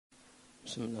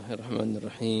بسم الله الرحمن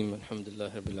الرحيم. الحمد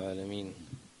لله رب العالمين،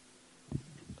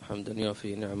 حمدا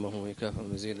يوفي نعمه ويكافئ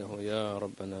مزيده. يا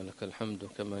ربنا لك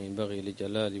الحمد كما ينبغي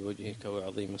لجلال وجهك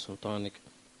وعظيم سلطانك.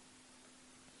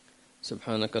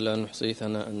 سبحانك لا نحصي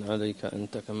ثناء عليك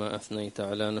أنت كما أثنيت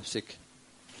على نفسك.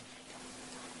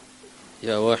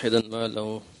 يا واحدا ما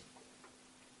له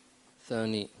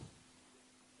ثاني،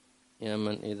 يا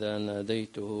من إذا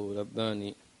ناديته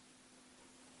لباني.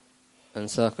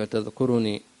 أنساك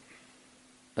تذكرني،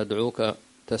 أدعوك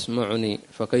تسمعني،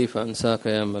 فكيف أنساك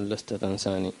يا من لست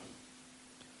تنساني.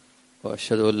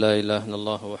 وأشهد أن لا إله إلا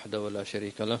الله وحده لا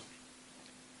شريك له،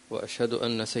 وأشهد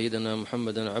أن سيدنا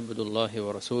محمدا عبد الله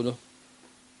ورسوله.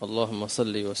 اللهم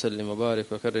صل وسلم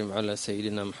وبارك وكرم على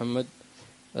سيدنا محمد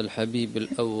الحبيب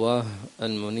الأواه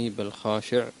المنيب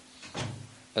الخاشع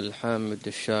الحامد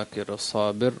الشاكر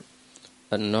الصابر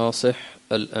الناصح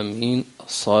الأمين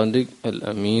الصادق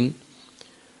الأمين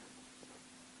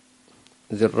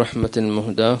ذي الرحمة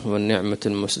المهداة والنعمة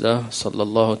المسداة، صلى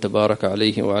الله تبارك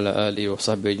عليه وعلى آله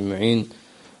وصحبه أجمعين.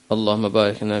 اللهم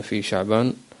باركنا في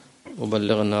شعبان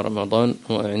وبلغنا رمضان،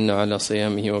 وأعنا على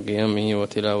صيامه وقيامه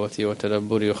وتلاوته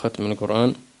وتدبره وختم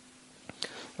القرآن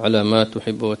على ما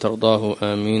تحب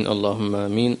وترضاه. آمين اللهم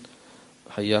آمين.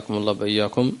 حياكم الله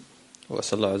بإياكم،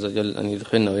 وأسأل الله عز وجل أن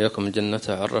يدخلنا وإياكم الجنة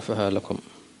عرفها لكم.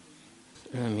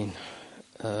 آمين.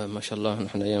 ما شاء الله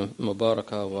نحن أيام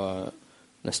مباركة،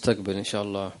 ونستقبل إن شاء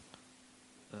الله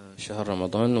شهر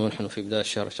رمضان، ونحن في بداية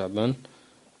شهر شعبان.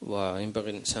 وينبغي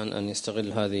الإنسان أن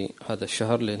يستغل هذا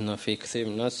الشهر، لأن في كثير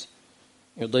من الناس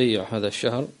يضيع هذا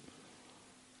الشهر،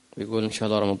 ويقول إن شاء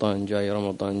الله رمضان جاي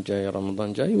رمضان جاي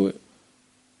رمضان جاي،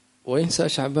 وينسى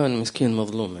شعبان، مسكين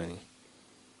مظلوم يعني،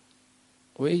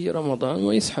 ويجي رمضان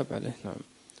ويسحب عليه. نعم.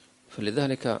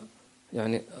 فلذلك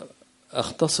يعني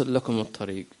أختصر لكم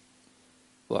الطريق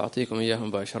وأعطيكم إياه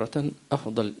مباشرة.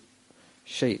 أفضل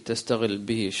شيء تستغل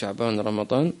به شعبان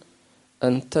رمضان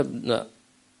أن تبدأ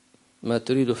ما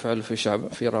تريد فعله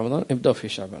في رمضان، ابدأ في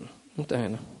شعبان.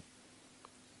 انتهينا.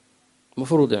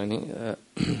 مفروض يعني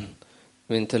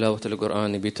من تلاوة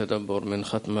القرآن بتدبر، من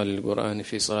ختمة للقرآن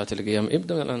في صلاة القيام.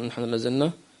 ابدأ الآن، نحن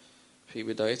لازلنا في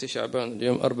بداية شعبان،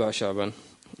 اليوم 4 شعبان،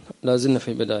 لازلنا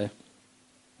في بداية.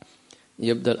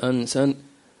 يبدأ الآن إنسان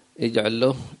يجعل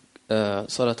له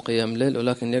صلاة قيام ليل،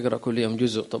 ولكن يقرأ كل يوم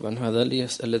جزء. طبعا هذا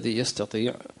الذي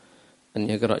يستطيع أن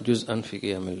يقرأ جزءا في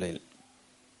قيام الليل.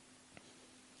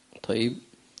 طيب.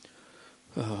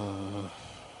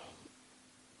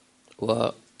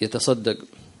 ويتصدق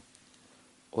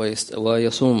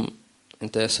ويصوم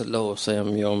إن تيسر له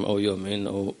صيام يوم أو يومين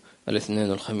أو الاثنين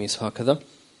والخميس هكذا.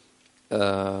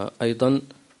 أيضا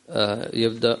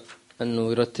يبدأ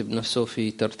أنه يرتب نفسه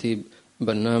في ترتيب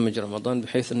برنامج رمضان،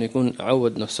 بحيث أنه يكون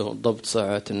عود نفسه ضبط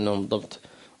ساعات النوم، ضبط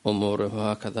أموره،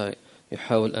 وهكذا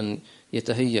يحاول أن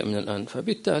يتهيأ من الآن.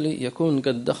 فبالتالي يكون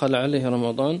قد دخل عليه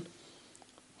رمضان،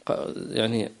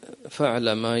 يعني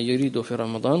فعل ما يريد في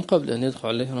رمضان قبل أن يدخل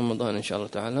عليه رمضان إن شاء الله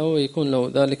تعالى، ويكون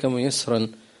له ذلك ميسرا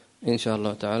إن شاء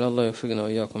الله تعالى. الله يوفقنا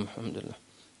وإياكم الحمد لله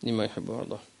لما يحب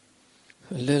ويرضى.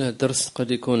 الليلة الدرس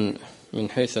قد يكون من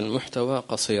حيث المحتوى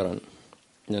قصيرا،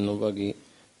 لأنه باقي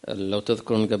لو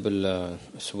تذكرون قبل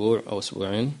أسبوع أو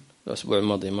أسبوعين، الأسبوع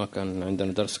الماضي ما كان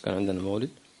عندنا درس، كان عندنا مولد.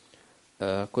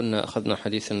 كنا أخذنا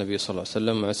حديث النبي صلى الله عليه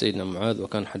وسلم مع سيدنا معاذ،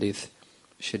 وكان حديث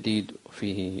شديد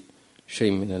وفيه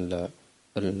شيء من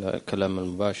الكلام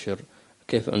المباشر،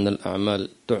 كيف أن الأعمال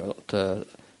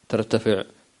ترتفع،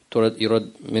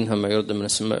 يرد منها ما يرد من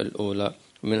السماء الأولى،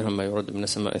 ومنها ما يرد من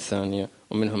السماء الثانية،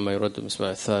 ومنها ما يرد من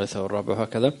السماء الثالثة والرابعة،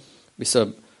 هكذا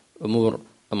بسبب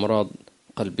أمراض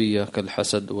قلبية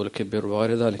كالحسد والكبر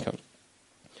وغير ذلك.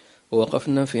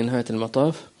 ووقفنا في نهاية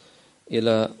المطاف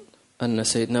إلى أن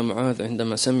سيدنا معاذ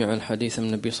عندما سمع الحديث من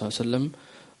النبي صلى الله عليه وسلم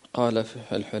قال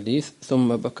في الحديث: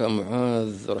 ثم بكى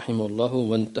معاذ رحمه الله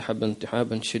وانتحب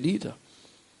انتحابا شديدا،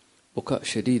 بكاء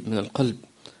شديد من القلب،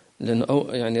 لأنه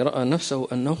يعني رأى نفسه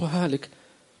أنه هالك.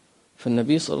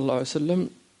 فالنبي صلى الله عليه وسلم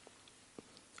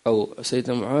أو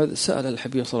سيدنا معاذ سأل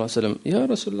الحبيب صلى الله عليه وسلم: يا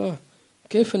رسول الله،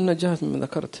 كيف النجاة مما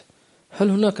ذكرت؟ هل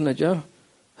هناك نجاة؟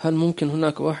 هل ممكن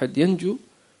هناك واحد ينجو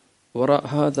وراء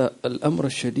هذا الأمر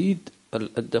الشديد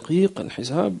الدقيق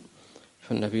الحساب؟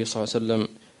 فالنبي صلى الله عليه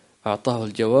وسلم أعطاه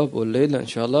الجواب، والليلة إن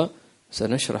شاء الله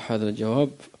سنشرح هذا الجواب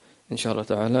إن شاء الله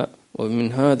تعالى،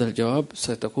 ومن هذا الجواب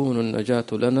ستكون النجاة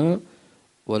لنا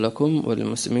ولكم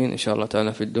وللمسلمين إن شاء الله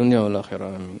تعالى في الدنيا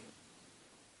والآخرة. آمين.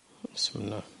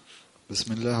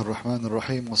 بسم الله الرحمن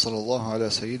الرحيم، وصلى الله على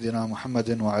سيدنا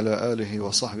محمد وعلى آله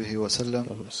وصحبه وسلم.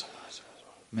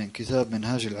 من كتاب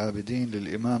منهاج العابدين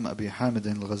للإمام أبي حامد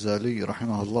الغزالي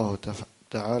رحمه الله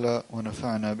تعالى،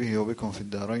 ونفعنا به وبكم في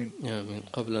الدارين. آمين.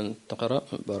 قبل أن تقرأ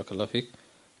بارك الله فيك،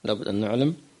 لابد أن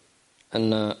نعلم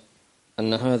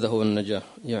أن هذا هو النجاة،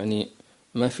 يعني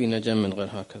ما في نجاة من غير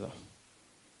هكذا.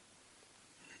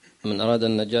 من أراد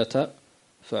النجاة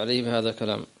فعليه بهذا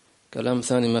كلام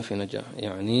ثاني ما في نجاة،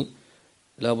 يعني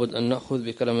لابد أن نأخذ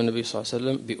بكلام النبي صلى الله عليه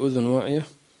وسلم بأذن واعية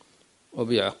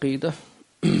وبعقيدة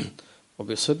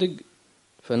وبصدق،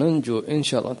 فننجو إن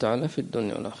شاء الله تعالى في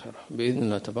الدنيا والآخرة بإذن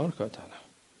الله تبارك وتعالى.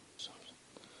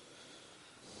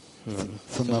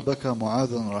 ثم بكى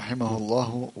معاذ رحمه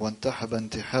الله وانتحب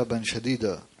انتحابا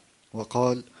شديدا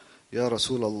وقال: يا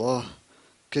رسول الله،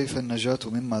 كيف النجاة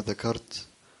مما ذكرت؟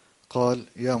 قال: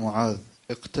 يا معاذ،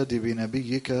 اقتد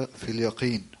بنبيك في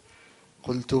اليقين.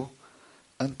 قلت: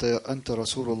 أنت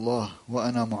رسول الله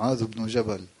وأنا معاذ بن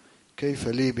جبل، كيف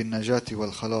لي بالنجاة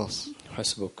والخلاص؟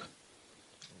 حسبك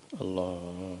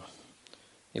الله.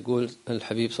 يقول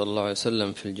الحبيب صلى الله عليه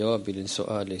وسلم في الجواب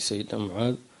لسؤال سيدنا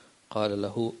معاذ، قال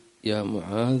له: يا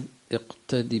معاذ،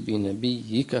 اقتد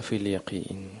بنبيك في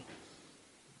اليقين.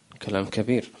 كلام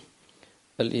كبير.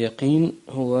 اليقين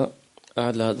هو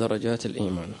أعلى درجات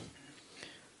الإيمان،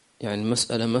 يعني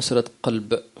مسألة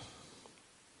قلب،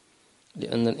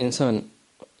 لأن الإنسان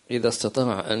إذا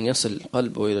استطاع أن يصل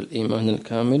قلبه إلى الإيمان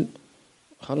الكامل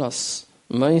خلاص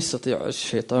ما يستطيع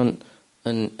الشيطان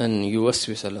أن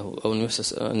يوسوس له أو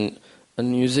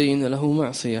أن يزين له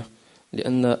معصية،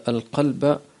 لأن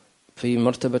القلب في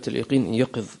مرتبة اليقين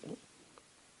يقظ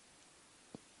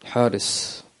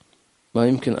حارس، ما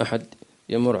يمكن أحد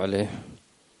يمر عليه.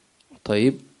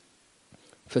 طيب،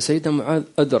 فسيدنا معاذ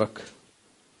أدرك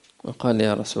وقال: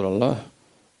 يا رسول الله،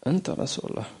 أنت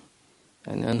رسول الله،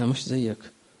 يعني أنا مش زيك،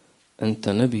 أنت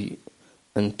نبي،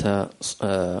 أنت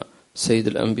سيد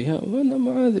الأنبياء وأنا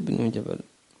معاذ بن جبل.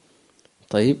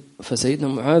 طيب، فسيدنا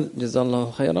معاذ جزاه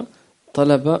الله خيرا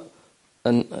طلب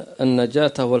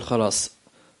النجاة والخلاص،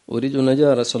 أريد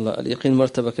النجاة رسول الله، اليقين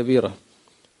مرتبة كبيرة.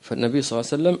 فالنبي صلى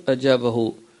الله عليه وسلم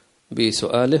أجابه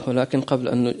بسؤاله، ولكن قبل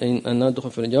أن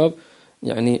ندخل في الجواب،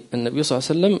 يعني النبي صلى الله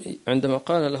عليه وسلم عندما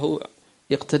قال له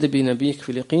يقتدي بنبيك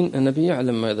في اليقين، النبي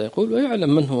يعلم ماذا يقول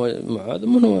ويعلم من هو معاذ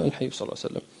ومن هو الحبيب صلى الله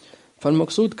عليه وسلم.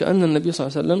 فالمقصود كأن النبي صلى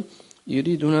الله عليه وسلم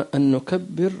يريدنا أن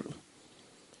نكبر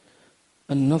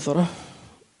النظرة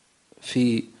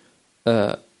في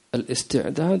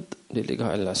الاستعداد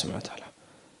للقاء الله سبحانه وتعالى،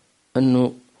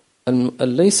 أنه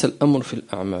ليس الأمر في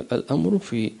الأعمال، الأمر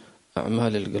في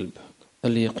أعمال القلب،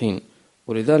 اليقين.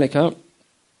 ولذلك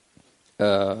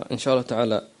إن شاء الله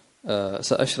تعالى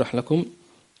سأشرح لكم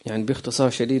يعني باختصار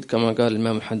شديد كما قال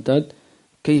الإمام الحداد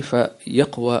كيف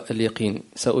يقوى اليقين.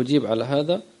 سأجيب على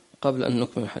هذا قبل أن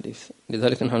نكمل الحديث.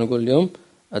 لذلك نحن نقول اليوم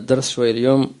الدرس شوي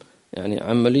اليوم يعني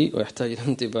عملي ويحتاج إلى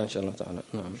انتباه إن شاء الله تعالى.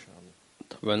 نعم.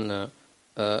 طبعا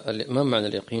ما معنى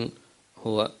اليقين؟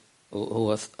 هو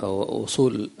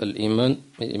وصول الإيمان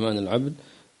من إيمان العبد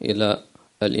إلى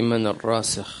الإيمان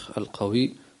الراسخ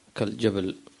القوي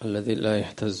كالجبل الذي لا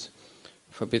يهتز.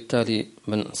 فبالتالي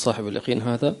من صاحب اليقين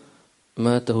هذا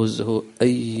ما تهزه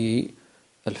أي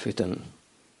الفتن،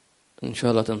 إن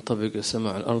شاء الله تنطبق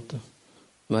السماء على الأرض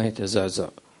ما يتزعزع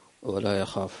ولا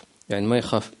يخاف، يعني ما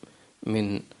يخاف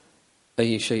من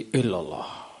أي شيء إلا الله،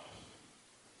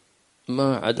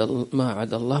 ما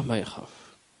عدا الله ما يخاف.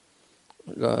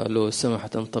 قالوا السماء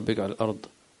حتنطبق على الأرض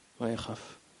ما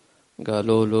يخاف،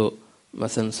 قالوا له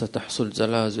مثلا ستحصل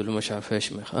زلازل ومش عارف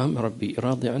ايش ما يخاف، ربي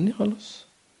راضي عني خلاص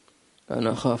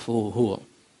أنا أخافه هو.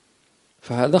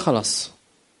 فهذا خلاص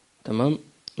تمام،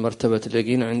 مرتبة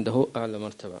اليقين عنده أعلى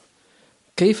مرتبة.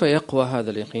 كيف يقوى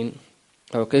هذا اليقين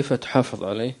أو كيف تحافظ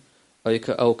عليه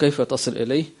أو كيف تصل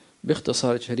إليه؟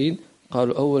 باختصار شديد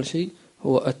قالوا أول شيء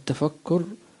هو التفكر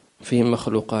في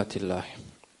مخلوقات الله،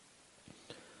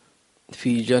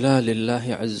 في جلال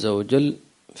الله عز وجل،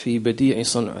 في بديع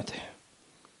صنعته.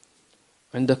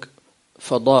 عندك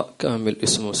فضاء كامل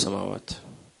اسمه السماوات،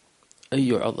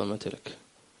 أي عظمة لك.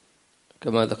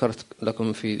 كما ذكرت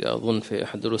لكم في أظن في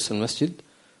أحد دروس المسجد،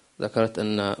 ذكرت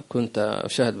أن كنت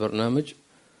أشاهد برنامج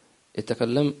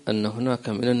يتكلم أن هناك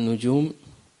من النجوم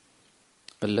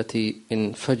التي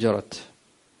انفجرت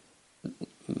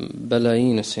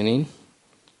بلايين السنين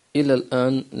إلى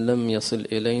الآن لم يصل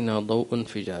إلينا ضوء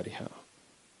انفجارها.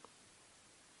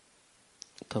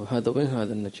 طب هذا وين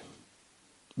هذا النجم؟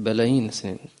 بلايين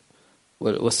السنين،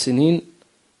 والسنين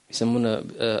يسمونها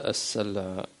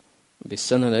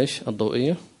بالسنة ليش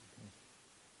الضوئية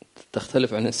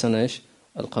تختلف عن السنة إيش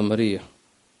القمرية.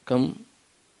 كم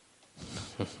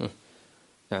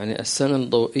يعني السنة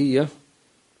الضوئية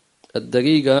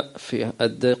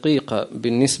الدقيقة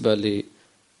بالنسبة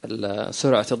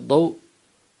لسرعة الضوء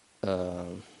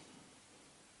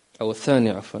أو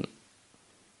الثانية عفوا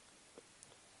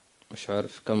مش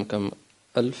عارف كم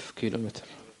 1000 كيلومتر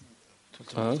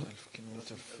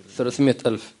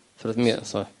 300,000 300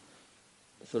 صح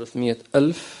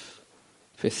 300,000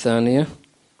 في الثانية.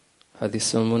 هذه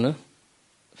يسمونها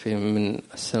في من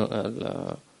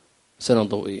السنة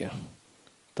الضوئية.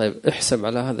 طيب احسب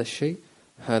على هذا الشيء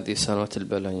هذه سنوات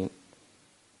البلايين.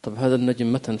 طب هذا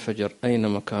النجم متى انفجر؟ أين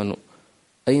مكانه؟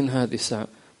 أين هذه الساعة؟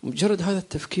 مجرد هذا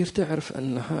التفكير تعرف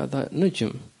أن هذا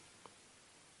نجم،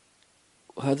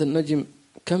 وهذا النجم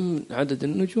كم عدد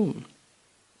النجوم.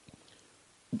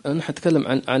 أنا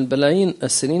حتكلم عن بلايين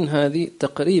السنين، هذه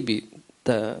تقريبي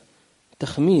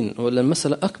تخمين، ولا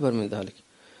المسألة أكبر من ذلك.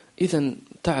 إذن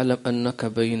تعلم أنك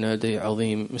بين يدي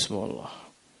عظيم اسمه الله.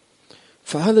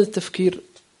 فهذا التفكير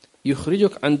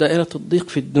يخرجك عن دائرة الضيق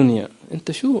في الدنيا.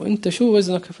 أنت شو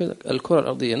وزنك في الكرة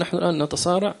الأرضية؟ نحن الآن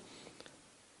نتصارع.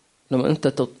 لما أنت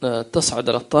تصعد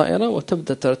على الطائرة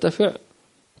وتبدأ ترتفع،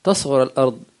 تصغر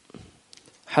الأرض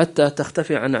حتى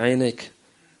تختفي عن عينيك،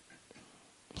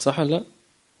 صح لا؟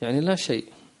 يعني لا شيء،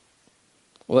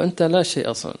 وأنت لا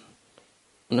شيء أصلا.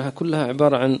 أنها كلها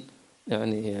عبارة عن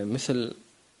يعني مثل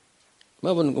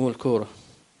ما بنقول كورة.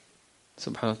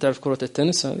 سبحان الله، تعرف كرة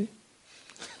التنس هذه؟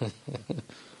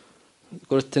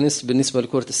 كرة التنس بالنسبة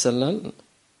لكرة السلال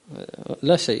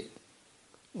لا شيء،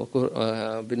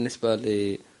 بالنسبة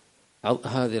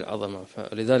لهذه العظمة.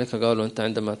 فلذلك قالوا أنت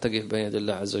عندما تقف بين يدي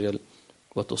الله عز وجل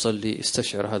وتصلي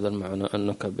استشعر هذا المعنى،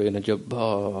 أنك بين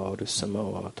جبار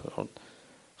السماوات والأرض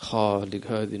خالق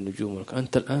هذه النجوم،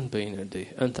 أنت الآن بين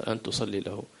يديه، أنت الآن تصلي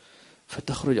له،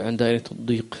 فتخرج عن دائرة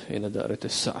الضيق إلى دائرة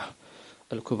السعة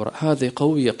الكبرى. هذا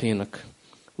يقوي يقينك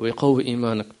ويقوي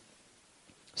إيمانك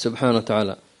سبحانه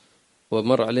وتعالى.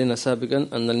 ومر علينا سابقا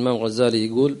أن الإمام الغزالي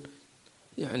يقول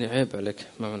يعني عيب عليك،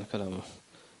 ما معنى كلامه؟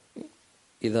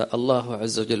 إذا الله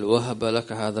عز وجل وهب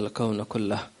لك هذا الكون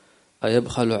كله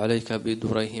أيبخل عليك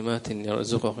بدريهمات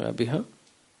يرزقك بها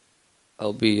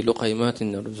أو بلقيمات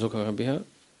يرزقك بها؟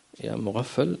 يا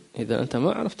مغفل، إذا أنت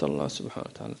ما عرفت الله سبحانه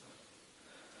وتعالى.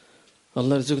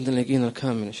 الله يرزقنا اليقين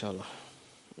الكامل إن شاء الله.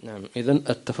 نعم، إذن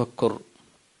التفكر.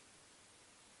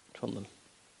 تفضل.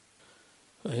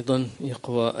 أيضا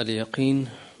يقوى اليقين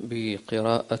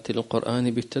بقراءة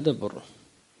القرآن بالتدبر.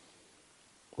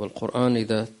 والقرآن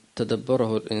إذا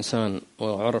تدبره الإنسان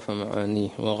وعرف معانيه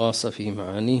وغاص في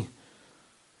معانيه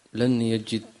لن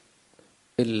يجد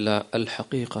إلا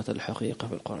الحقيقة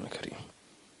في القرآن الكريم،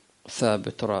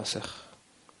 ثابت راسخ.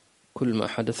 كل ما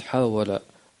حدث حاول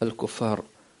الكفار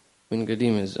من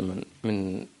قديم الزمن،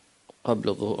 من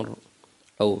قبل ظهور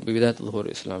أو ببداية ظهور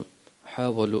الإسلام،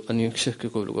 حاولوا أن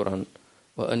يشككوا بالقرآن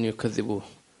وأن يكذبوه،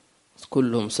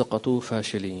 كلهم سقطوا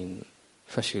فاشلين،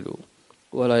 فشلوا.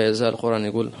 ولا يزال القرآن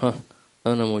يقول ها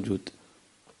أنا موجود،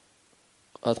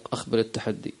 أقبل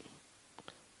التحدي،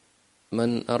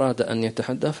 من أراد أن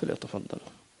يتحدى فليتفضل.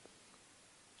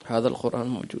 هذا القرآن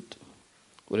موجود.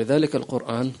 ولذلك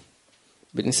القرآن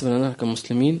بالنسبة لنا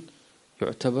كمسلمين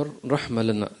يعتبر رحمة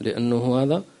لنا، لأنه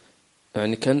هذا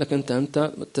يعني كأنك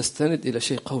أنت تستند إلى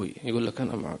شيء قوي يقول لك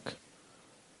أنا معك،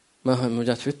 مهما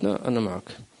جاءت فتنة أنا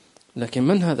معك. لكن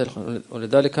من هذا؟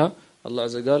 ولذلك الله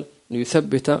عز وجل قال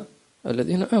ليثبت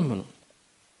الذين آمنوا.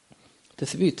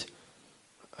 تثبيت.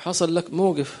 حصل لك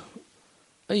موقف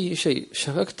أي شيء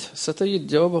شككت ستجد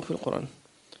جوابه في القرآن.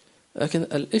 لكن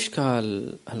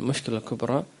الإشكال، المشكلة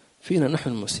الكبرى فينا نحن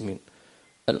المسلمين،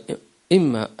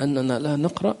 إما أننا لا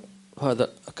نقرأ،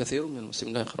 وهذا كثير من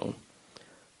المسلمين لا يقرؤون،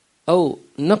 أو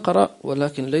نقرأ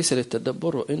ولكن ليس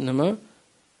للتدبر، وإنما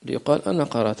ليقال أنا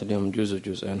قرأت اليوم جزء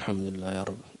الحمد لله يا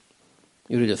رب،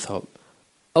 يريد الثواب.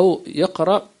 أو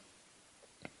يقرأ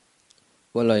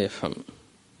ولا يفهم،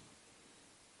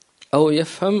 أو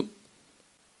يفهم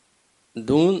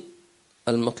دون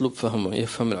المطلوب فهمه،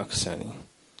 يفهم العكس، يعني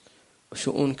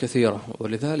شؤون كثيرة.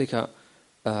 ولذلك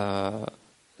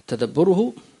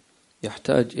تدبره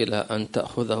يحتاج إلى أن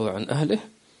تأخذه عن أهله،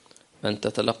 أن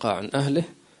تتلقى عن أهله،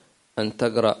 أن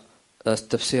تقرأ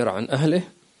التفسير عن أهله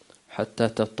حتى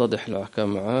تتضح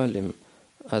الأحكام معالم.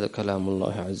 هذا كلام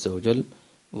الله عز وجل.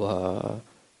 وفي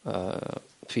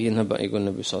نبأ يقول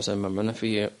النبي صلى الله عليه وسلم معنا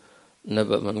فيه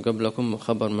نبأ من قبلكم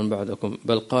وخبر من بعدكم.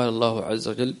 بل قال الله عز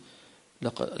وجل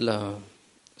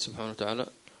سبحانه وتعالى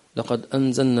لقد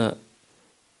أنزلنا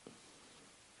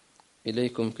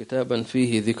إليكم كتابا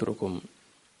فيه ذكركم،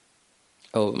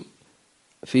 أو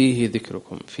فيه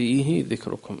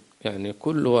ذكركم، يعني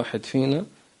كل واحد فينا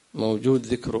موجود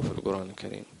ذكره في القرآن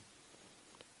الكريم.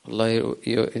 الله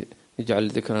يجعل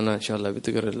ذكرنا إن شاء الله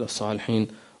بذكر الصالحين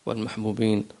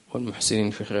والمحبوبين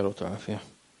والمحسنين في خير وتعافية.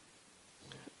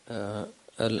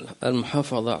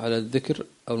 المحافظة على الذكر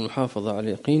أو المحافظة على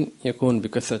اليقين يكون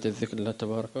بكثرة الذكر الله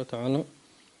تبارك وتعالى.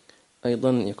 أيضا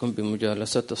يكون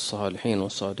بمجالسة الصالحين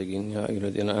والصادقين. يا أيها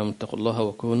الذين آمنوا اتقوا الله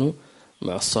وكونوا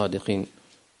مع الصادقين.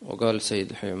 وقال سيد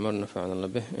الحبيب عمر نفعنا الله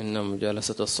به: إن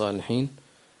مجالسة الصالحين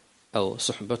أو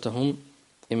صحبتهم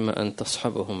إما أن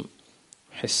تصحبهم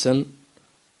حسا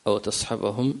أو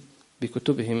تصحبهم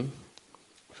بكتبهم.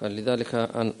 فلذلك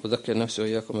أن أذكر نفسي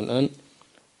وإياكم الآن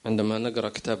عندما نقرأ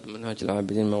كتاب منهاج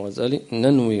العابدين مع الغزالي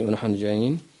ننوي ونحن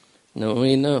جايين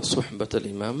نوينا صحبة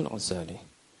الإمام الغزالي،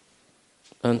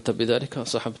 أنت بذلك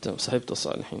صحبت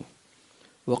الصالحين.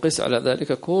 وقس على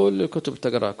ذلك كل الكتب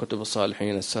تقرأ، كتب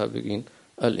الصالحين السابقين،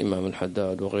 الإمام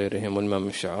الحداد وغيرهم، والإمام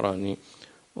الشعراني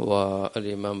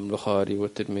والإمام البخاري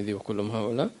والترمذي وكلهم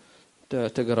هؤلاء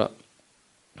تقرأ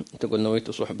تقول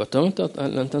نويت صحبتهم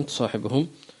أنت تصاحبهم،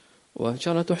 وإن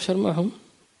شاء الله تحشر معهم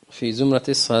في زمرة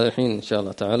الصالحين إن شاء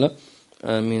الله تعالى.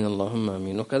 آمين اللهم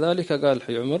آمين. وكذلك قال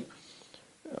حي عمر،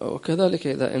 وكذلك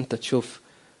إذا أنت تشوف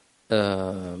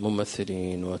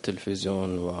ممثلين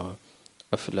وتلفزيون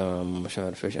وأفلام ومش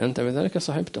عارف إيش، أنت بذلك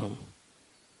صاحبتهم.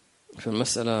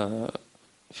 فالمسألة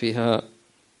فيها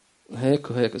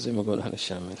هيك وهيك زي ما يقول أهل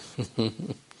الشام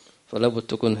فلا بد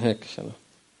تكون هيك إن شاء الله.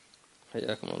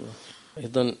 حياكم الله.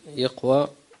 أيضا يقوى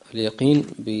اليقين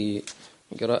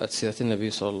بقراءة سيرة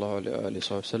النبي صلى الله عليه وآله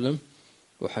وسلم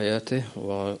وحياته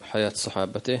وحياة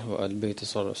صحابته وآل بيته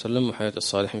صلى الله عليه وسلم وحياة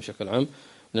الصالحين بشكل عام،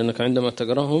 لأنك عندما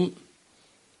تقرأهم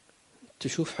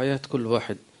تشوف حياة كل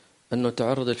واحد أنه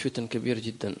تعرض لفتن كبير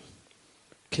جدا.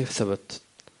 كيف ثبت؟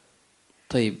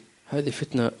 طيب هذه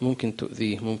فتنة ممكن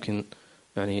تؤذيه، ممكن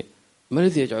يعني ما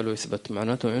الذي يجعله يثبت؟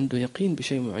 معناته عنده يقين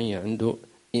بشيء معين، عنده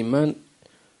إيمان،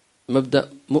 مبدأ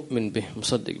مؤمن به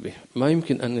مصدق به، ما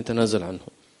يمكن أن يتنازل عنه.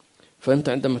 فأنت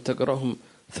عندما تقرأهم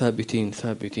ثابتين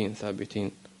ثابتين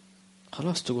ثابتين،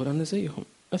 خلاص تقول أنا زيهم،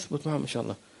 أثبت معهم إن شاء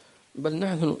الله. بل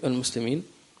نحن المسلمين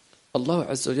الله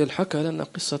عز وجل حكى لنا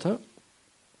قصة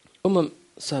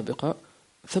سابقة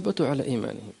ثبتوا على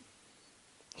إيمانهم،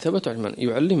 ثبتوا على إيمان،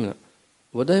 يعلمنا.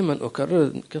 ودائما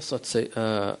أكرر قصة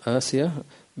آسيا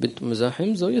بنت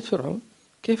مزاحم زوجة فرعون،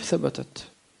 كيف ثبتت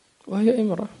وهي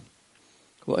امرأة.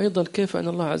 وأيضا كيف أن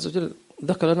الله عز وجل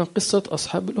ذكر لنا قصة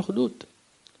أصحاب الأخدود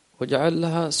وجعل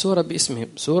لها سورة باسمهم،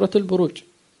 سورة البروج،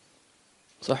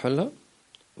 صح ولا؟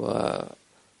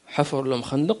 وحفروا لهم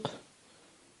خندق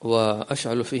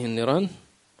وأشعلوا فيه النيران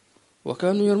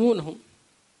وكانوا يرمونهم.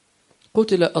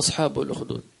 قتل أصحاب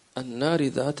الأخدود النار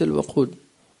ذات الوقود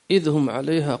إذ هم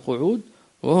عليها قعود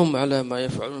وهم على ما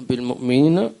يفعلون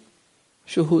بالمؤمنين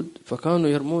شهود. فكانوا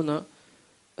يرمون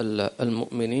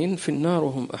المؤمنين في النار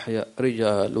وهم أحياء،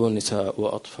 رجال ونساء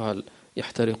وأطفال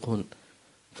يحترقون.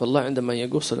 فالله عندما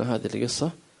يقص لنا هذه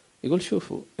القصة يقول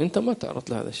شوفوا أنت ما تعرضت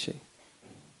لهذا الشيء.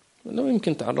 لو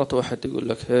يمكن تعرضت واحد يقول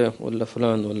لك هي ولا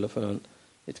فلان ولا فلان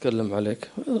يتكلم عليك،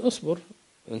 اصبر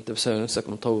أنت بسبب نفسك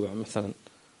مطوع مثلا،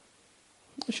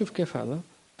 شوف كيف هذا.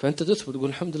 فأنت تثبت تقول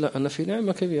الحمد لله أنا في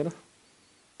نعمة كبيرة،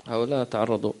 هؤلاء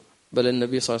تعرضوا. بل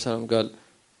النبي صلى الله عليه وسلم قال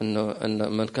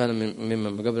أن من كان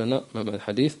ممن قبلنا من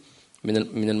الحديث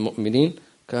من المؤمنين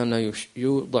كان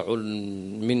يوضع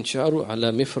المنشار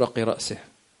على مفرق رأسه.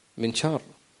 منشار،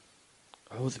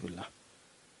 أعوذ بالله،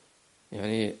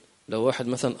 يعني لو واحد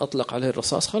مثلا أطلق عليه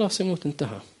الرصاص خلاص يموت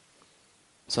انتهى،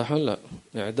 صح ولا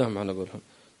لا؟ إعدام على قولهم.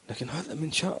 لكن هذا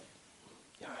منشار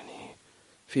يعني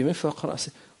في مفرق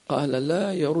رأسه. قال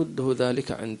لا يرده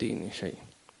ذلك عن ديني شيء.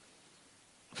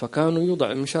 فكانوا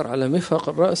يوضع المنشار على مفرق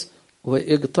الرأس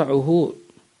ويقطعه.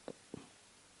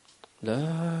 لا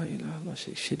إله إلا الله،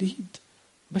 شيء شديد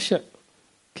بشع.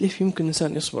 كيف يمكن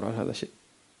الإنسان يصبر على هذا الشيء؟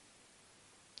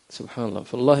 سبحان الله.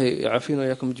 فالله يعافينا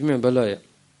وإياكم جميع بلايا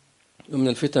ومن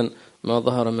الفتن ما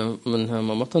ظهر منها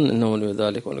ما بطن، إنه ولي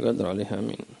ذلك والقادر عليها.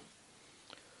 آمين.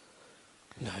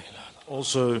 لا إله إلا الله.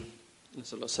 Also,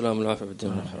 نسأل الله السلامة والعافية في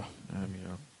الدنيا والآخرة.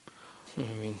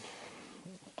 آمين.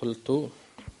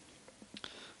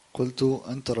 قلت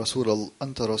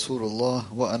أنت رسول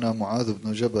الله وأنا معاذ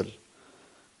بن جبل،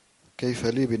 كيف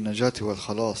لي بالنجاة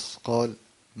والخلاص؟ قال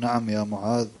نعم يا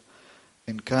معاذ،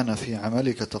 إن كان في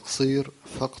عملك تقصير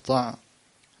فاقطع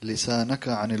لسانك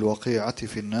عن الوقيعة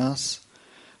في الناس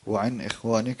وعن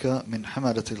إخوانك من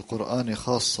حملة القرآن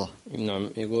خاصة. نعم،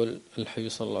 يقول الحبيب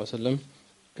صلى الله عليه وسلم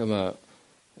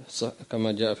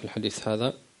كما جاء في الحديث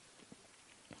هذا،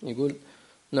 يقول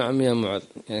نعم يا معاذ،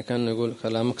 يعني كان يقول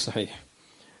كلامك صحيح.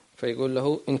 فيقول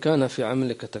له إن كان في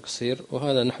عملك تقصير،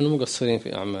 وهذا نحن مقصرين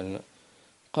في أعمالنا.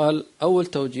 قال أول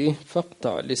توجيه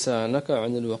فاقطع لسانك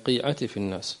عن الوقيعة في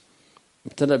الناس.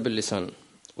 ابتدأ باللسان،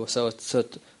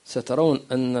 وسترون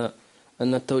أن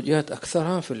التوجيهات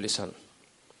أكثرها في اللسان.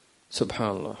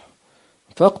 سبحان الله.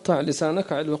 فاقطع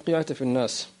لسانك عن الوقيعة في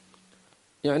الناس،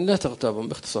 يعني لا تغتابهم،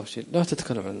 باختصار شيء لا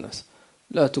تتكلم عن الناس،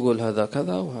 لا تقول هذا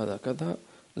كذا وهذا كذا،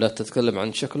 لا تتكلم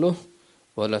عن شكله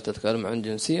ولا تتكلم عن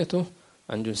جنسيته،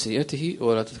 عن جنسيته،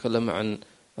 ولا تتكلم عن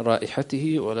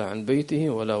رائحته، ولا عن بيته،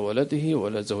 ولا ولده،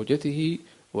 ولا زوجته،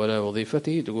 ولا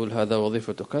وظيفته. تقول هذا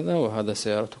وظيفته كذا، وهذا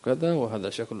سيارته كذا، وهذا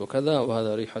شكله كذا،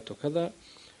 وهذا ريحته كذا،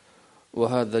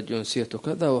 وهذا جنسيته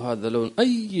كذا، وهذا لون،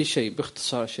 أي شيء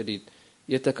باختصار شديد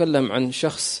يتكلم عن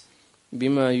شخص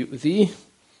بما يؤذيه،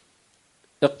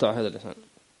 اقطع هذا اللسان.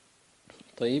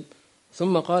 طيب،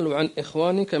 ثم قالوا عن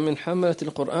إخوانك من حملة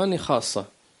القرآن خاصة.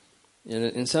 يعني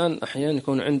الإنسان أحيانا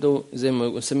يكون عنده زي ما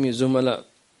نسميه زملاء،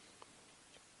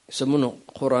 يسمونه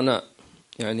قرناء،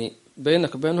 يعني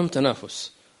بينك وبينهم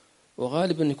تنافس،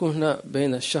 وغالبا يكون هنا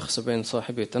بين الشخص وبين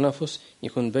صاحبه تنافس،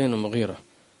 يكون بينهم غيرة،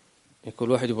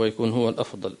 كل واحد يبغى يكون هو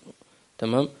الأفضل.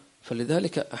 تمام.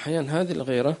 فلذلك أحيانا هذه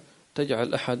الغيرة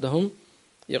تجعل أحدهم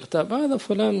يغتاب، هذا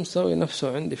فلان مسوي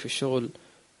نفسه عندي في الشغل،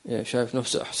 شايف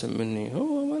نفسه أحسن مني،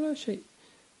 هو ولا شيء،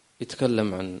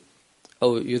 يتكلم عن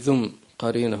أو يذم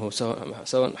قرينه،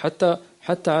 سواء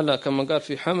حتى على كما قال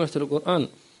في حملة القرآن،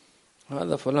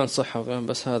 هذا فلان صح وفلان،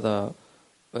 بس هذا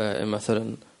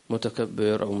مثلا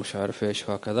متكبر أو مش عارف إيش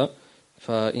وهكذا.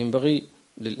 فينبغي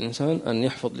للإنسان أن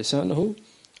يحفظ لسانه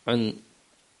عن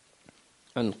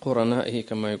قرنائه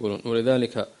كما يقولون.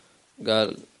 ولذلك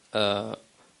قال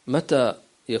متى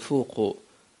يفوق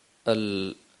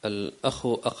الأخ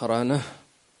أقرانه؟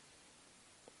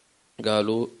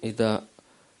 قالوا إذا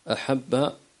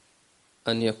أحب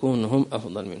أن يكون هم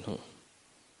أفضل منه.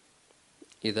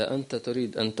 إذا أنت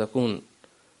تريد أن تكون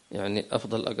يعني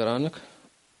أفضل أقرانك،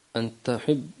 أن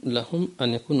تحب لهم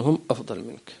أن يكونوا هم أفضل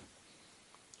منك.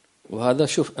 وهذا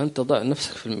شوف، أنت ضع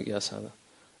نفسك في المقياس هذا.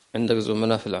 عندك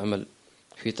زملاء في العمل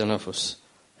في تنافس،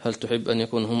 هل تحب أن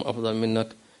يكونوا هم أفضل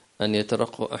منك، أن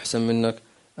يترقوا أحسن منك،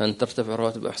 أن ترتفع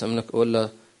رواتب أحسن منك، ولا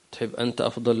تحب أنت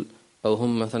أفضل، أو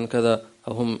هم مثلا كذا،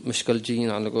 أو هم مشكلجيين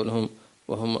على قولهم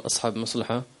وهم أصحاب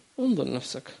مصلحة؟ انظر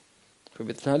نفسك،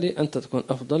 فبالتالي أنت تكون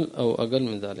أفضل أو أقل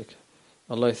من ذلك.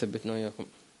 الله يثبتنا وإياكم.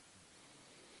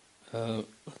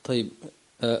 طيب،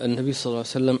 النبي صلى الله عليه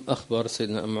وسلم أخبر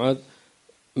سيدنا معاذ: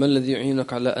 ما الذي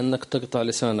يعينك على أنك تقطع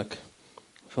لسانك؟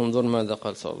 فانظر ماذا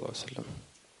قال صلى الله عليه وسلم.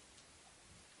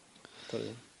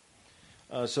 طيب.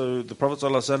 So the Prophet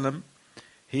ﷺ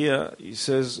here, he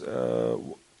says,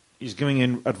 he's giving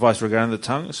in advice regarding the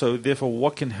tongue. So therefore,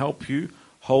 what can help you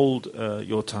hold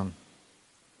your tongue?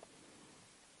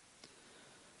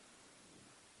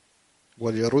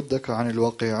 وليردك عن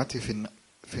الواقعة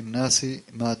في الناس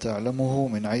ما تعلمه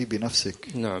من عيب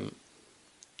نفسك. نعم،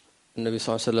 النبي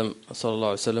صلى الله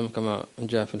عليه وسلم كما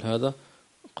جاء في هذا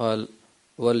قال: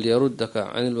 وليردك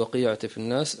عن الوقيعة في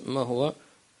الناس ما هو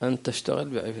أن تشتغل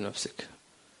بعيب نفسك.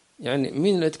 يعني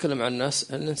مين اللي يتكلم عن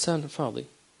الناس؟ الإنسان فاضي،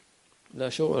 لا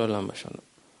شغل ولا ما شاء الله،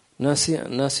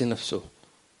 ناسي نفسه.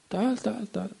 تعال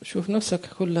شوف نفسك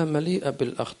كلها مليئة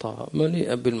بالأخطاء،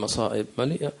 مليئة بالمصائب،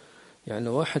 مليئة. يعني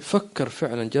واحد فكر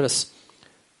فعلا، جلس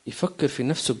يفكر في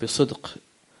نفسه بصدق،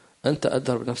 أنت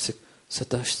أدرى بنفسك،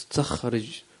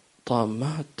 ستستخرج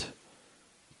طامات،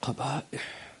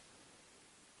 قبائح،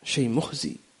 شيء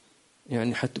مخزي.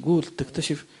 يعني حتقول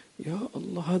تكتشف يا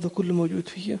الله هذا كله موجود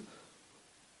فيه.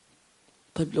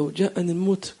 طيب لو جاءني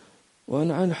الموت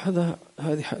وأنا على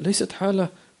هذه ليست حالة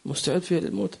مستعد فيها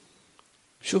للموت،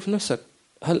 شوف نفسك،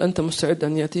 هل أنت مستعد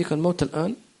أن يأتيك الموت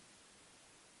الآن؟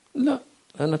 لا.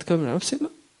 أنا أتكلم عن نفسي؟ لا.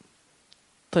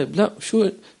 طيب لا،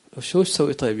 شو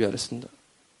تسوي؟ طيب جالس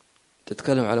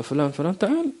تتكلم على فلان،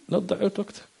 تعال لا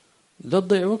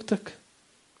تضيع وقتك،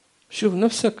 شوف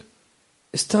نفسك،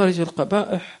 استخرج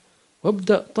القبائح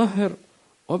وابدأ طهر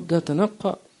وابدأ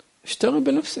تنقى، اشتغل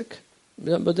بنفسك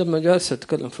بدل ما جالس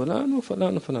تتكلم فلان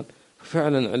وفلان وفلان.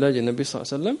 فعلا علاج النبي صلى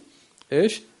الله عليه وسلم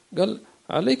ايش قال؟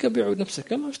 عليك بعود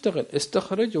نفسك، يلا اشتغل،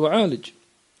 استخرج وعالج.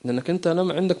 لأنك أنت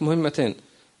لما عندك مهمتين: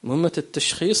 مهمة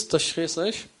التشخيص، تشخيص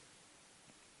ايش؟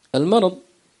 المرض،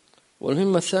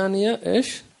 والمهمة الثانية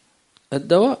ايش؟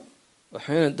 الدواء.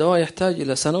 وأحيانا الدواء يحتاج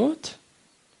إلى سنوات،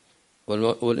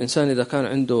 والإنسان إذا كان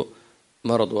عنده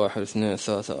مرض 1 2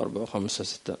 3 4 5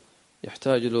 6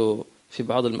 يحتاج له في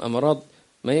بعض الأمراض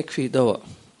ما يكفي دواء،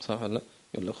 صح ولا لا؟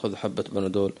 يقول له خذ حبة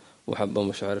بنادول وحبة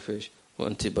مش عارف ايش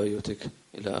وأنتي بايوتيك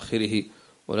إلى آخره،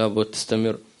 ولا بد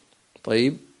تستمر.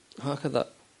 طيب هكذا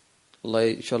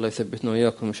الله إن شاء الله يثبتنا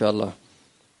وإياكم إن شاء الله.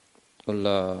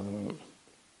 ولا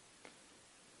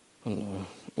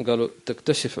قالوا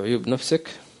تكتشف عيوب نفسك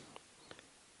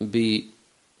بشيئين.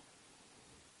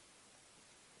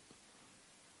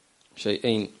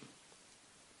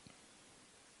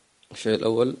 الشيء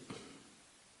الأول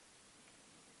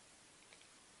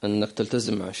أنك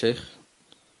تلتزم مع شيخ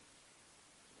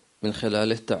من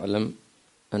خلاله تعلم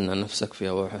أن نفسك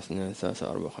فيها 1 2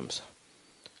 3 4 5.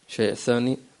 الشيء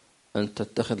الثاني أن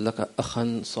تتخذ لك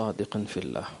أخا صادقا في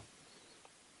الله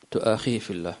تؤاخيه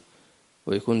في الله،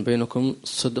 ويكون بينكم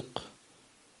صدق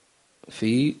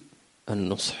في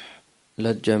النصح،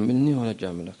 لا تجاملني ولا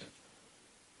تجاملك.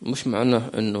 مش معناه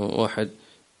أنه واحد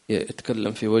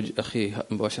يتكلم في وجه أخيه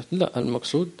مباشرة، لا،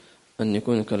 المقصود أن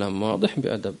يكون الكلام واضح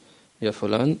بأدب. يا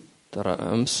فلان ترى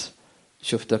أمس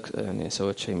شفتك يعني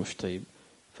سويت شيء مش طيب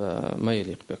فما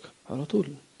يليق بك، على طول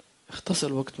اختصر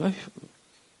الوقت، ما في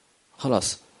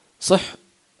خلاص. صح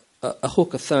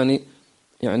أخوك الثاني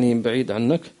يعني بعيد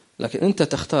عنك، لكن أنت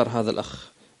تختار هذا الأخ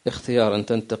اختيار أن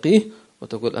تنتقيه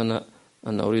وتقول أنا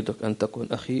أريدك أن تكون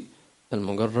أخي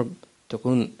المقرب،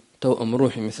 تكون توأم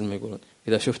روحي مثل ما يقولون.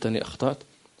 إذا شفتني أخطأت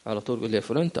على طول قل يا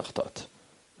فلان أنت أخطأت،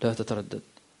 لا تتردد،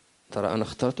 ترى أنا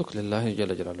اخترتك لله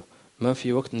جل جلاله، ما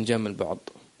في وقت نجامل بعض،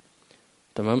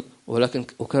 تمام. ولكن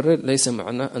أكرر، ليس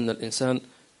معناه أن الإنسان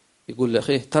يقول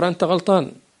لأخيه ترى أنت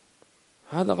غلطان،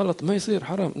 هذا غلط ما يصير،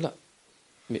 حرام، لا،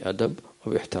 بأدب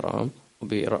وباحترام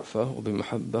وبرأفة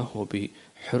وبمحبة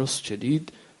وبحرص شديد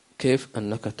كيف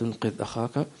أنك تنقذ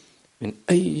أخاك من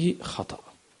أي خطأ.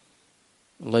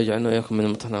 الله يجعلنا وإياكم من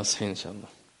المتناصحين إن شاء الله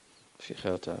في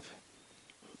خير وعافية.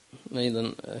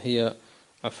 أيضا هي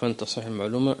عفوا تصحيح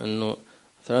المعلومة أنه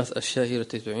 3 أشياء هي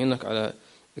التي تعينك على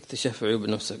اكتشاف عيوب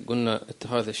نفسك. قلنا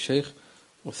اتخاذ الشيخ،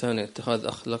 وثاني اتخاذ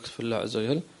أخلاق في الله عز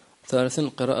وجل،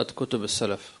 ثالثا قراءة كتب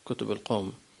السلف، كتب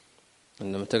القوم.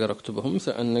 عندما تقرأ كتبهم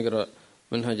مثل أن نقرأ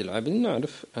منهاج العابدين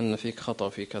نعرف أن فيك خطأ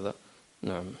في كذا.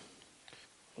 نعم.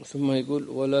 ثم يقول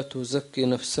ولا تزكي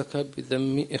نفسك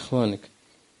بذم إخوانك،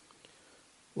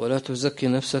 ولا تزكي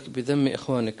نفسك بذم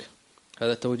إخوانك.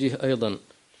 هذا توجيه أيضا.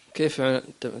 كيف يعني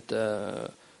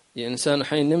إنسان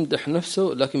حين يمدح نفسه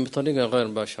لكن بطريقة غير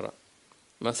مباشرة.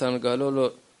 مثلا قالوا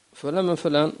له فلان من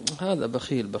فلان هذا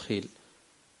بخيل،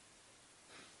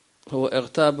 هو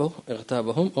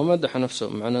اغتابهم ومدح نفسه،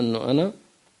 معنى أنه أنا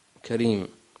كريم.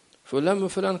 فلان من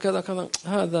فلان كذا كذا،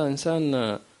 هذا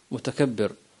إنسان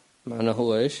متكبر، معنى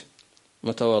هو إيش؟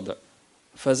 متواضع.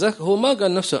 هو ما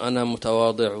قال نفسه أنا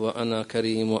متواضع وأنا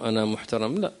كريم وأنا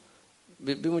محترم، لا،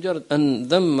 بمجرد أن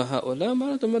ذم هؤلاء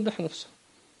معناته مدح نفسه.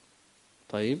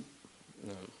 طيب،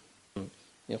 نعم.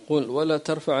 يقول ولا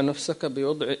ترفع نفسك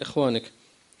بوضع إخوانك.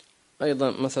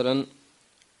 أيضا مثلا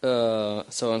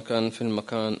سواء كان في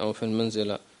المكان أو في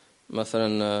المنزلة،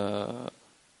 مثلا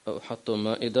حطوا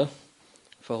مائدة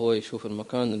فهو يشوف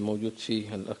المكان الموجود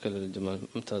فيه الأكل الجمال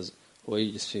ممتاز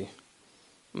ويجلس فيه،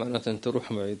 معناته أنت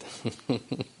روح بعيد.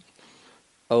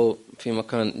 أو في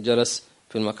مكان جلس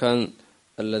في المكان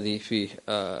الذي فيه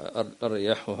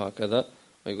الرياح وهكذا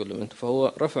ويقول له أنت،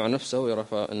 فهو رفع نفسه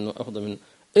ويرفع أنه أفضل منه،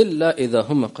 إلا إذا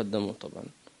هم قدموا طبعا،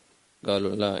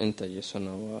 قالوا لا أنت جلس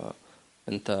هنا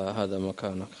وأنت هذا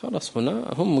مكانك، خلاص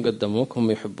هنا هم قدموك،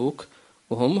 هم يحبوك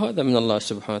وهم هذا من الله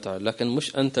سبحانه وتعالى، لكن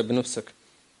مش أنت بنفسك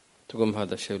تقوم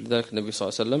هذا الشيء. لذلك النبي صلى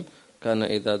الله عليه وسلم كان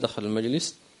إذا دخل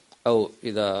المجلس أو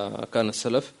إذا كان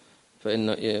السلف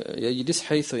فإنه يجلس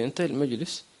حيث ينتهي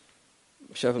المجلس،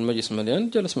 شاف المجلس مليان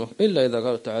جلس معه، إلا إذا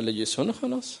قالوا تعال اجلس هنا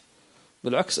خلاص.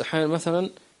 بالعكس أحيانا مثلا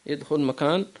يدخل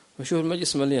مكان ويشوف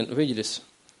المجلس مليان ويجلس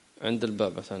عند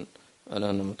الباب مثلا،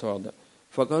 أنا متواضع،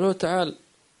 فقالوا تعال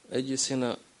اجلس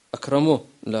هنا، أكرموه،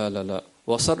 لا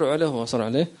وصروا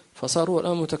عليه فصار هو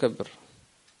الآن متكبر.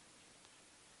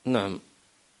 نعم،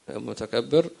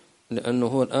 متكبر، لأنه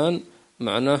هو الآن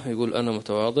معناه يقول أنا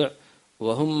متواضع،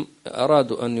 وهم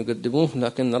أرادوا أن يقدموه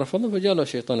لكن رفضوا، فجاء له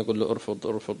الشيطان يقول له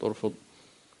أرفض.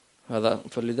 هذا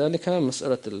فلذلك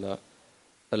مسألة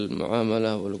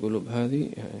المعاملة والقلوب هذه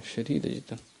شديدة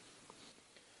جدا.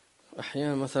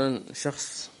 أحيانا مثلا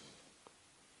شخص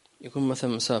يكون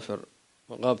مثلا مسافر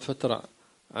وغاب فترة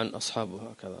عن أصحابه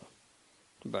هكذا،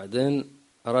 بعدين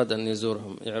أراد أن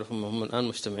يزورهم، يعرفهم هم الآن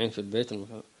مجتمعين في البيت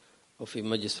أو في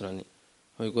مجلس فلاني،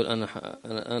 ويقول أنا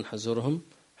الآن حزورهم،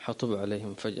 حطب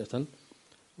عليهم فجأة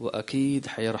وأكيد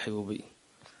حيرحبوا بي،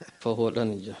 فهو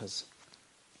الآن يجهز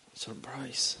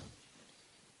سربرايز،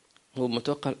 هو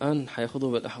متوقع الآن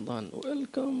حيأخذوا بالأحضان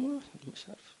ويلكم مش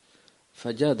عارف،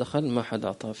 فجاء دخل ما حد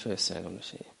أعطاه فيس يعني ولا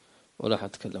شيء، ولا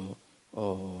حد كلمه،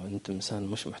 أنتم إنسان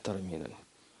مش محترمين يعني.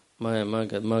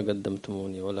 ما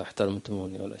قدمتموني ولا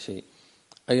احترمتموني ولا شيء.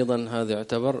 أيضا هذا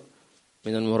يعتبر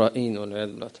من المرائين والعياذ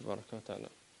بالله تبارك وتعالى.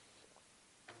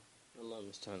 الله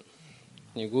المستعان.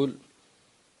 يقول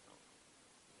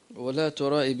ولا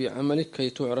ترائي بعملك كي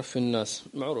تعرف في الناس.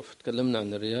 معروف تكلمنا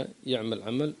عن الرياء، يعمل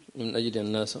عمل من أجل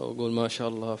الناس أو يقول ما شاء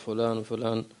الله فلان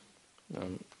وفلان.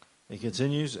 نعم. He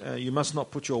continues, you must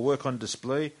not put your work on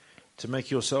display to make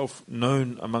yourself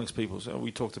known amongst people. So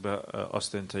we talked about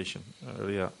ostentation,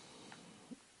 رياء.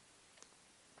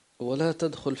 ولا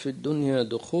تدخل في الدنيا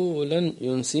دخولا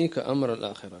ينسيك أمر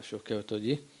الآخرة. شوف كيف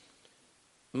توجيه،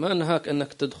 ما نهاك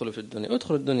أنك تدخل في الدنيا،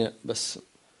 ادخل الدنيا بس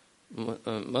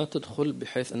ما تدخل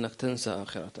بحيث أنك تنسى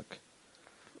آخرتك.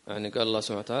 يعني قال الله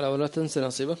سبحانه وتعالى ولا تنسى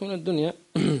نصيبك من الدنيا.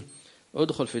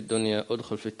 ادخل في الدنيا،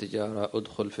 ادخل في التجارة،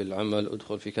 ادخل في العمل،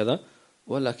 ادخل في كذا،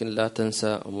 ولكن لا تنسى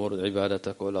أمور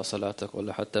عبادتك ولا صلاتك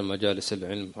ولا حتى مجالس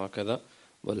العلم هكذا.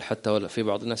 ولا حتى ولا في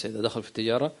بعض الناس إذا دخل في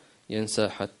التجارة ينسى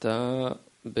حتى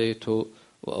بيته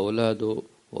وأولاده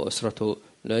وأسرته،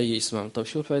 لا يجي يسمع. طب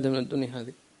شو الفائدة من الدنيا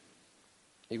هذه؟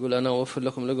 يقول أنا أوفر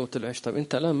لكم لقمة العيش. طب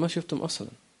أنت الآن ما شفتم أصلا،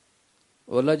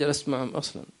 ولا جلست معهم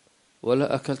أصلا،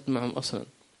 ولا أكلت معهم أصلا،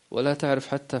 ولا تعرف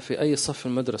حتى في أي صف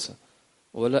المدرسة،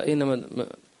 ولا أين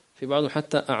في بعضهم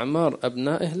حتى أعمار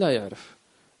أبنائه لا يعرف.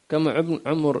 كم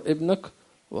عمر ابنك؟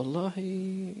 والله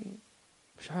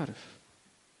مش عارف.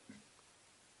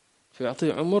 في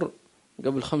يعطيه عمر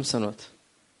قبل 5 سنوات،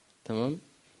 تمام؟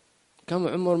 كم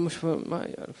عمر مش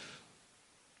ما يعرف.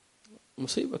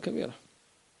 مصيبة كبيرة.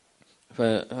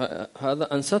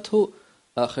 فهذا أنسته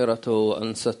آخرته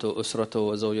وأنسته أسرته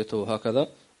وزوجته وهكذا.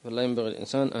 فلا ينبغي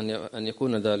الإنسان أن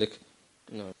يكون ذلك.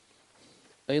 نعم.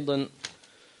 أيضا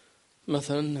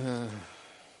مثلا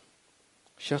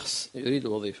شخص يريد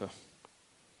وظيفة،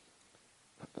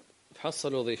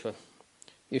 حصل وظيفة،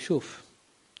 يشوف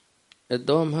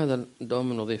الدوام هذا،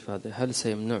 الدوام الوظيفة هذا هل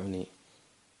سيمنعني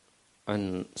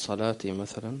عن صلاتي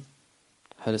مثلا؟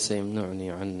 هل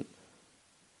سيمنعني عن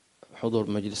حضور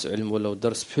مجلس علم ولو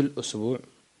درس في الأسبوع؟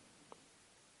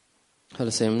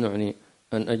 هل سيمنعني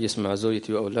أن أجلس مع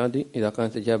زوجتي وأولادي؟ إذا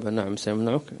كانت إجابة نعم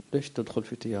سيمنعك، ليش تدخل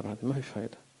في تجارة؟ هذه ما في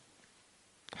فائدة،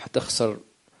 حتخسر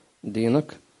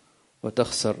دينك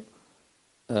وتخسر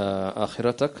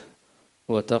آخرتك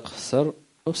وتخسر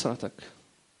أسرتك.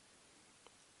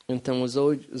 أنت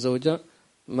مزوج زوجة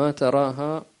ما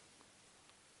تراها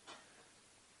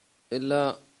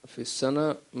إلا في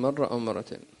السنة مرة أو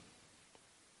مرتين،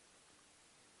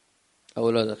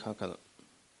 أولادك هكذا.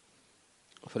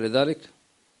 فلذلك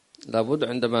لابد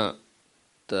عندما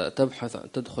تبحث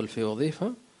تدخل في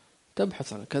وظيفة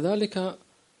تبحث عنها. كذلك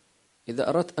إذا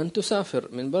أردت أن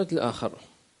تسافر من بلد لآخر،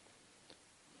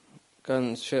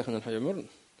 كان شيخنا الحبيب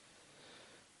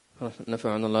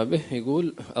نفعنا الله به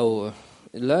يقول أو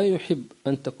لا يحب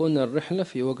أن تكون الرحلة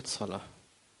في وقت صلاة،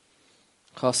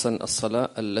 خاصة الصلاة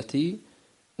التي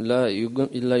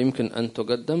لا يمكن أن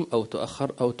تقدم أو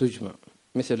تؤخر أو تجمع.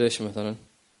 مثل إيش مثلا؟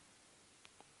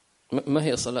 ما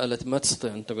هي الصلاة التي ما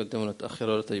تستطيع أن تقدم ولا تأخر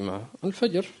ولا تجمعها؟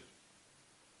 الفجر.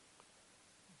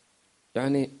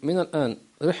 يعني من الآن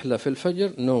رحلة في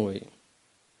الفجر نووي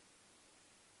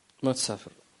ما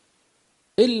تسافر،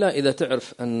 إلا إذا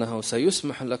تعرف أنه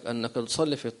سيسمح لك أنك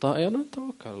تصلي في الطائرة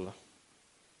توكل الله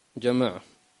جماعة.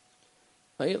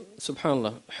 أي سبحان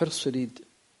الله حرص شديد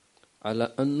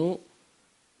على أنه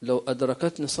لو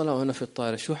أدركتني صلاة وأنا في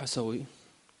الطائرة شو حسوي؟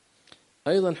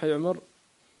 أيضا حي عمر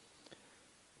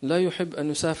لا يحب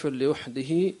أن يسافر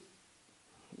لوحده.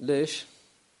 ليش؟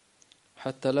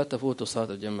 حتى لا تفوت صلاة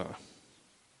الجماعة،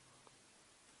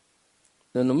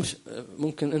 لأنه مش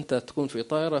ممكن أنت تكون في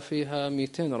طائرة فيها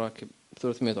 200 راكب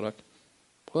 300 راكب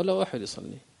ولا واحد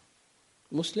يصلي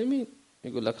مسلمين،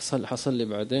 يقول لك حصلي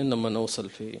بعدين لما نوصل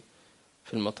في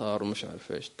المطار ومش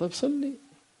عارف إيش. طيب صلي،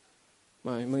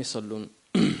 ما يصلون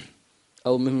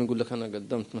أو مهم يقول لك أنا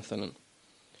قدمت مثلا.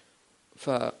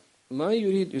 فما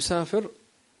يريد يسافر،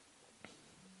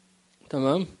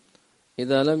 تمام،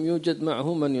 إذا لم يوجد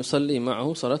معه من يصلي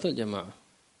معه صلاة الجماعة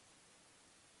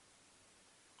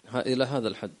إلى هذا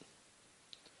الحد.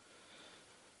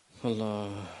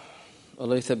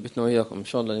 الله يثبتنا وإياكم إن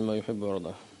شاء الله لما يحب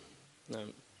ويرضى. نعم.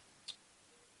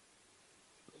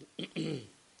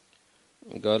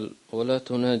 قال ولا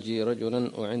تناجي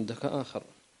رجلا وعندك آخر،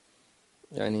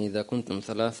 يعني إذا كنتم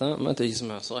 3 ما تجلس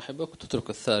مع صاحبك وتترك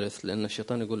الثالث، لأن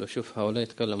الشيطان يقول له شوف هؤلاء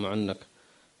يتكلموا عنك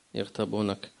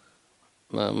يغتابونك،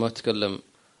 ما تكلم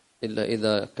إلا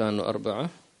إذا كانوا 4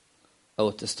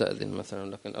 أو تستأذن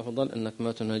مثلا. لكن أفضل أنك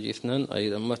ما تناجي 2،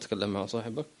 أيضا ما تتكلم مع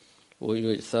صاحبك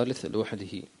ويوجد ثالث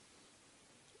لوحده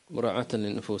مراعاة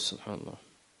للنفوس. سبحان الله.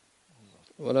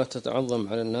 ولا تتعظم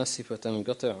على الناس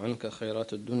فتنقطع عنك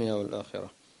خيرات الدنيا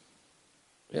والآخرة،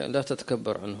 يعني لا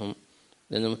تتكبر عنهم،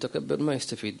 لأن المتكبر ما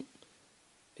يستفيد.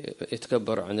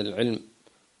 يتكبر عن العلم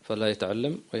فلا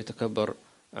يتعلم، ويتكبر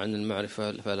عن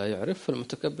المعرفة فلا يعرف.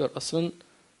 فالمتكبر أصلا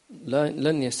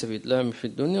لن يستفيد لا في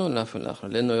الدنيا ولا في الآخرة،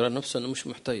 لأنه يرى نفسه أنه مش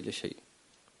محتاج لشيء.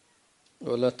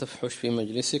 ولا تفحش في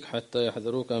مجلسك حتى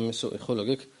يحذروك من سوء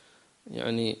خلقك،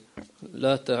 يعني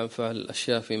لا تفعل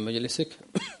الأشياء في مجلسك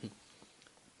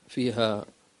فيها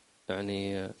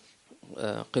يعني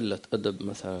قلة أدب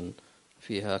مثلا،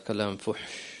 فيها كلام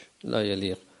فحش لا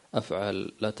يليق،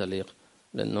 أفعال لا تليق،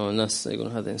 لأنه الناس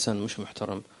يقولون هذا إنسان مش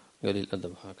محترم قليل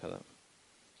الأدب هكذا.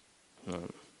 نعم.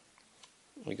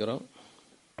 اقرأ.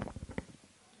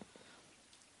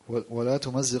 ولا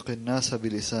تمزق الناس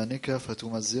بلسانك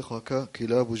فتمزقك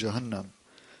كلاب جهنم،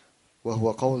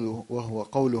 وهو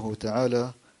قوله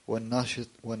تعالى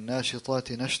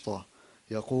والناشطات نشطا،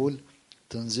 يقول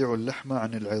تنزع اللحم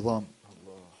عن العظام.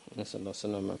 نسأل الله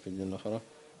السلامة في الدنيا والآخرة.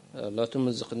 لا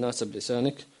تمزق الناس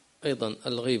بلسانك، أيضا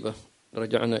الغيبة،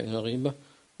 رجعنا إلى الغيبة،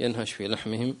 ينهش في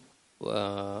لحمهم،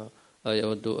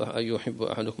 ويود أن يحب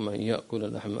أحدكم أن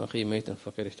يأكل لحم أخيه ميتا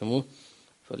فكرهتموه.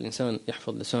 فالإنسان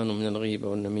يحفظ لسانه من الغيبة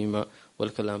والنميمة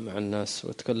والكلام مع الناس،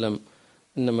 وتكلم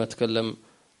إنما تكلم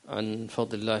عن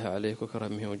فضل الله عليك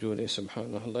وكرمه وجوده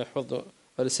سبحانه. الله يحفظ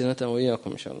ألسنتنا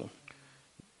وإياكم إن شاء الله.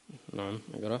 نعم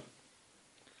اقرأ.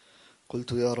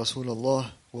 قلت يا رسول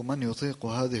الله ومن يطيق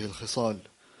هذه الخصال؟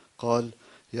 قال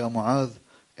يا معاذ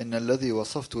إن الذي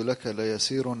وصفت لك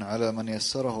ليسير على من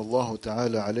يسره الله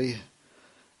تعالى عليه،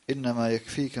 إنما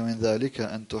يكفيك من ذلك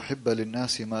أن تحب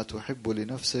للناس ما تحب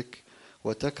لنفسك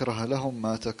وتكره لهم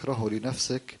ما تكره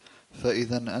لنفسك،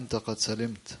 فإذا أنت قد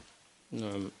سلمت.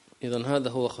 نعم، إذن هذا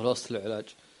هو خلاصة العلاج.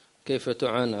 كيف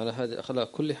تعان على هذه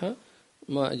الأخلاق كلها؟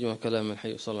 ما أجمل كلام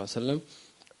الحبيب صلى الله عليه وسلم،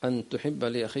 أن تحب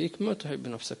لأخيك ما تحب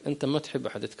نفسك. أنت ما تحب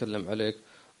أحد يتكلم عليك،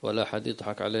 ولا أحد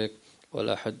يضحك عليك،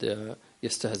 ولا أحد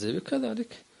يستهزئ بك،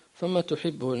 كذلك فما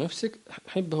تحبه لنفسك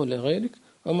حبه لغيرك،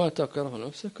 وما تكره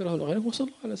نفسك كره لغيرك. وصلى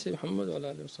الله على سيدنا محمد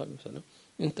وعلى آله وصحبه وسلم.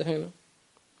 انتهينا.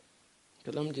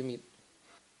 كلام جميل.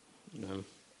 نعم.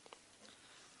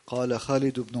 قال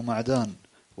خالد بن معدان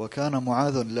وكان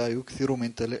معاذ لا يكثر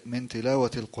من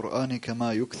تلاوة القرآن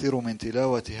كما يكثر من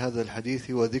تلاوة هذا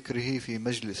الحديث وذكره في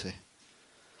مجلسه.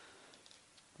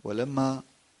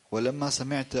 ولما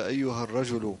سمعت أيها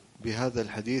الرجل بهذا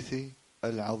الحديث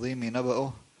العظيم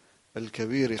نبأه،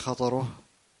 الكبير خطره،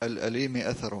 الأليم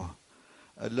أثره،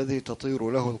 الذي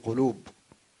تطير له القلوب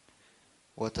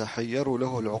وتحير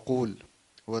له العقول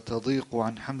وتضيق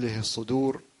عن حمله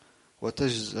الصدور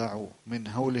وتجزع من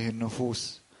هوله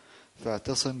النفوس،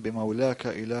 فاعتصم بمولاك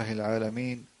إله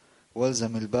العالمين،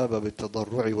 والزم الباب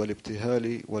بالتضرع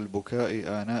والابتهال والبكاء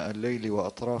آناء الليل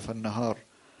وأطراف النهار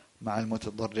مع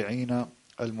المتضرعين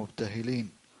المبتهلين،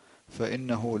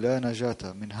 فإنه لا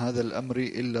نجاة من هذا الأمر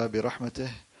إلا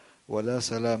برحمته، ولا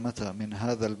سلامة من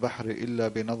هذا البحر إلا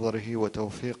بنظره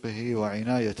وتوفيقه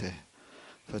وعنايته.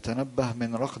 فتنبه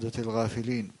من رقدة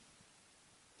الغافلين،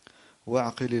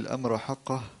 واعقل الأمر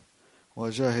حقه،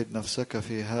 وجاهد نفسك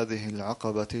في هذه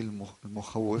العقبة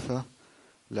المخوفة،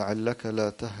 لعلك لا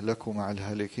تهلك مع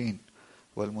الهالكين،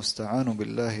 والمستعان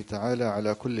بالله تعالى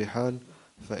على كل حال،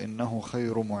 فإنه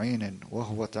خير معين،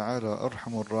 وهو تعالى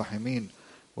أرحم الراحمين،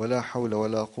 ولا حول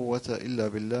ولا قوة إلا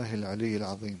بالله العلي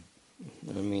العظيم.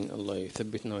 آمين. الله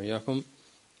يثبتنا وإياكم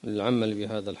للعمل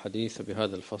بهذا الحديث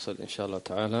وبهذا الفصل إن شاء الله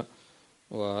تعالى،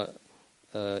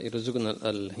 ويرزقنا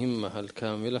الهمة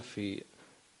الكاملة في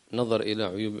نظر إلى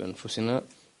عيوب أنفسنا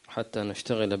حتى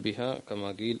نشتغل بها،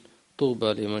 كما قيل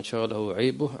طوبى لمن شغله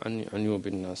عيبه عن عيوب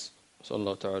الناس. صلى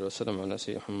الله تعالى وسلم على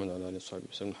سيدنا محمد وعلى آله وصحبه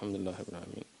وسلم. الحمد لله رب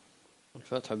العالمين.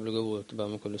 الفاتحة بالقوة والاتباع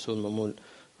من كل سوء الممول.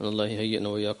 أن الله يهيئنا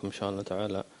وإياكم إن شاء الله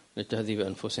تعالى لتهذيب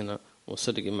أنفسنا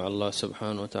والصدق مع الله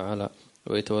سبحانه وتعالى،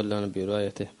 ويتولانا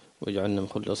بروايته واجعلنا من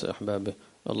خلص أحبابه.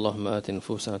 اللهم آت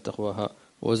نفوسنا تقواها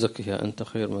وزكها أنت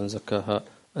خير من زكاها،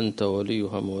 أنت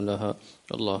وليها مولاها.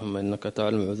 اللهم إنك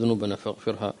تعلم ذنوبنا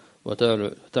فاغفرها،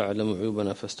 وتعلم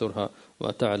عيوبنا فاسترها،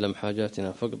 وتعلم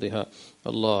حاجاتنا فاقضها.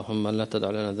 اللهم لا تدع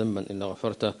لنا ذنبا إلا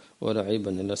غفرته، ولا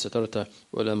عيبا إلا سترته،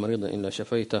 ولا مريضا إلا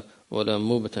شفيته، ولا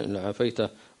موبة إلا عافيته.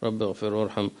 رب اغفر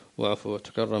وارحم واعف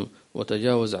وتكرم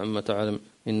وتجاوز عما تعلم،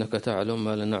 إنك تعلم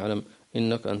ما لا نعلم،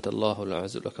 إنك أنت الله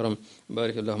الأعز الأكرم.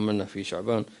 بارك اللهم لنا في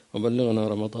شعبان، وبلغنا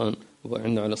رمضان،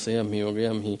 وأعنا على صيامه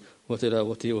وقيامه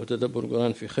وتلاوته وتدبر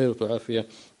القرآن في خير وعافية،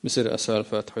 بسر أسال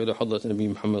الفاتحة إلى حضرة النبي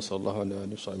محمد صلى الله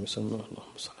عليه وصحبه وسلم.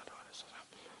 اللهم صل على وسلم.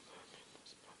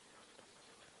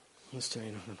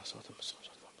 نستعين على صراط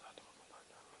المستقيم.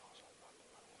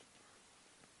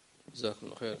 جزاكم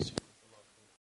الله خير.